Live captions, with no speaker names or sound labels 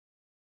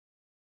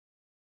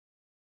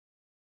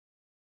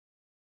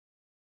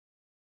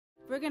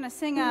We're going to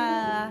sing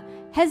a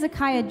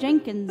Hezekiah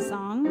Jenkins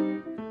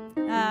song.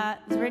 It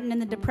was written in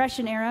the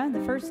Depression era,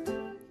 the first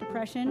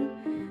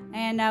Depression,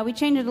 and we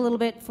changed it a little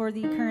bit for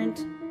the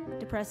current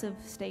depressive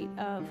state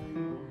of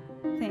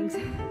things.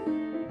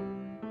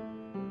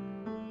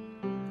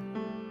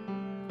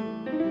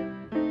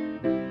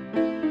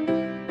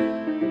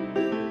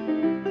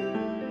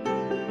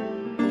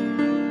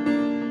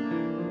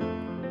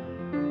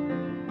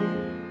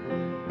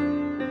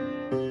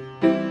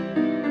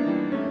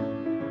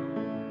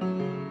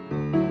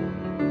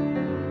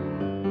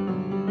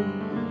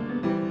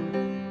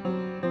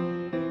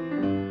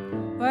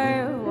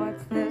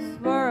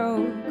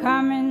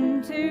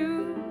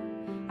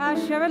 I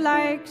sure would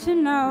like to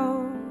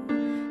know.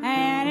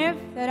 And if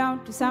they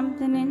don't do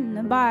something in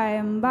the by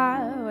and by,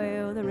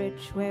 well, the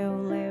rich will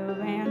live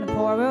and the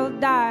poor will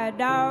die.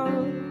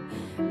 Dog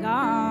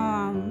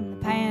gone, the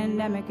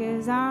pandemic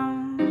is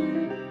on.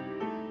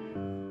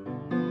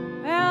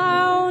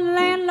 Well, old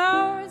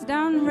landlords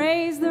done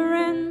raise the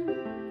rent.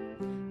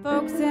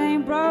 Folks that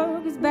ain't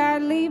broke is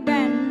badly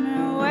bent.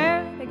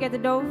 Where they get the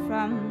dough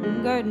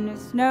from,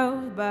 goodness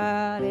knows.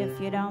 But if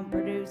you don't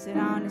produce it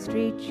on the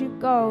street, you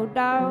go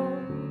dog.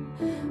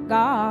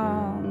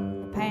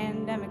 Gone, the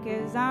pandemic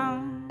is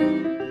on.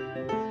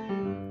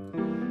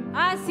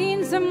 I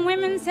seen some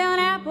women selling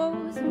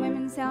apples, some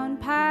women selling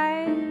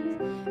pies,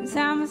 and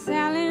some are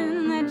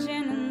selling that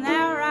gin and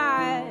that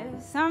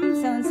rice. Some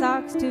selling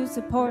socks to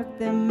support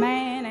the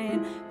man,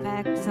 and in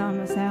fact some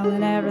are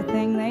selling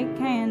everything they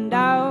can.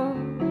 Dog,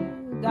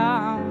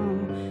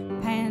 gone,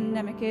 the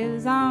pandemic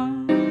is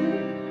on.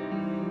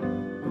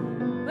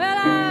 Well,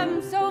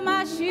 I've sold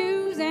my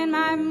shoes and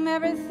my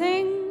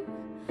everything.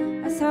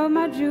 I sold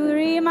my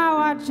jewelry, my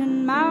watch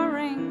and my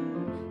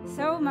ring.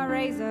 Sold my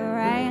razor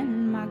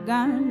and my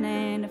gun.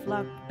 And if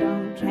luck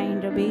don't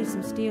change, there'll be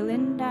some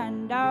stealing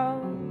done.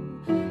 Dog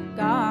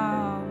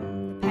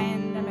gone, the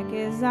pandemic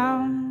is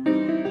on.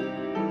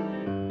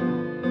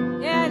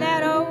 Yeah,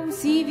 that old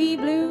CV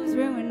blues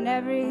ruined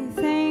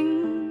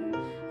everything.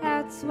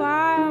 That's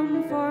why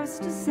I'm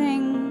forced to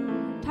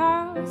sing.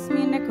 Toss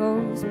me a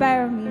nickel,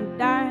 spare me a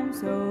dime,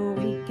 so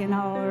we can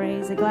all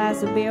raise a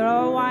glass of beer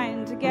or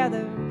wine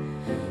together.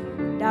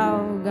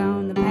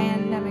 Doggone, the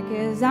pandemic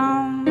is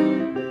on.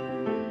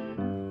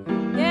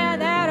 Yeah,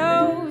 that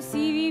old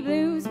CV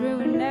blues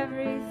ruined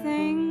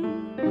everything.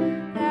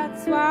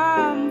 That's why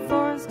I'm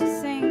forced to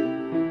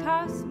sing.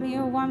 Toss me a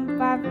 $1,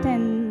 $5,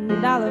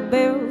 $10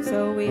 bill,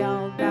 so we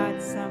all got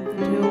something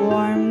to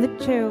warm the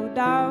chill.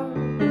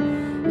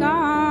 Doggone,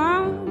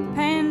 the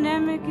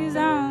pandemic is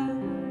on.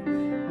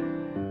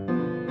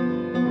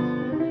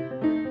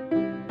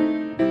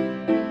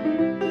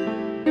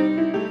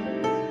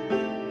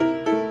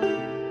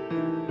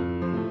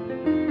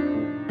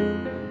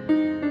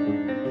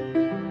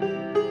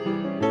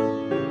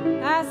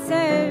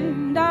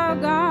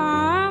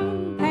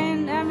 Doggone,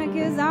 pandemic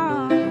is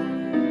on.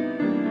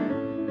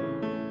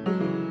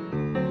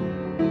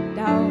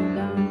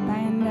 Doggone,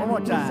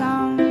 pandemic is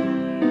on.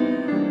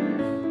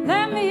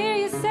 Let me hear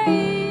you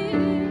say,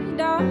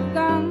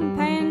 doggone,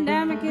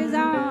 pandemic is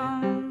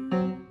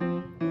on.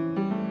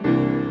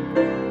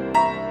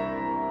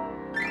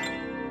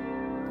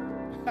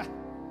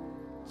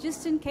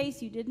 Just in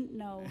case you didn't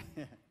know.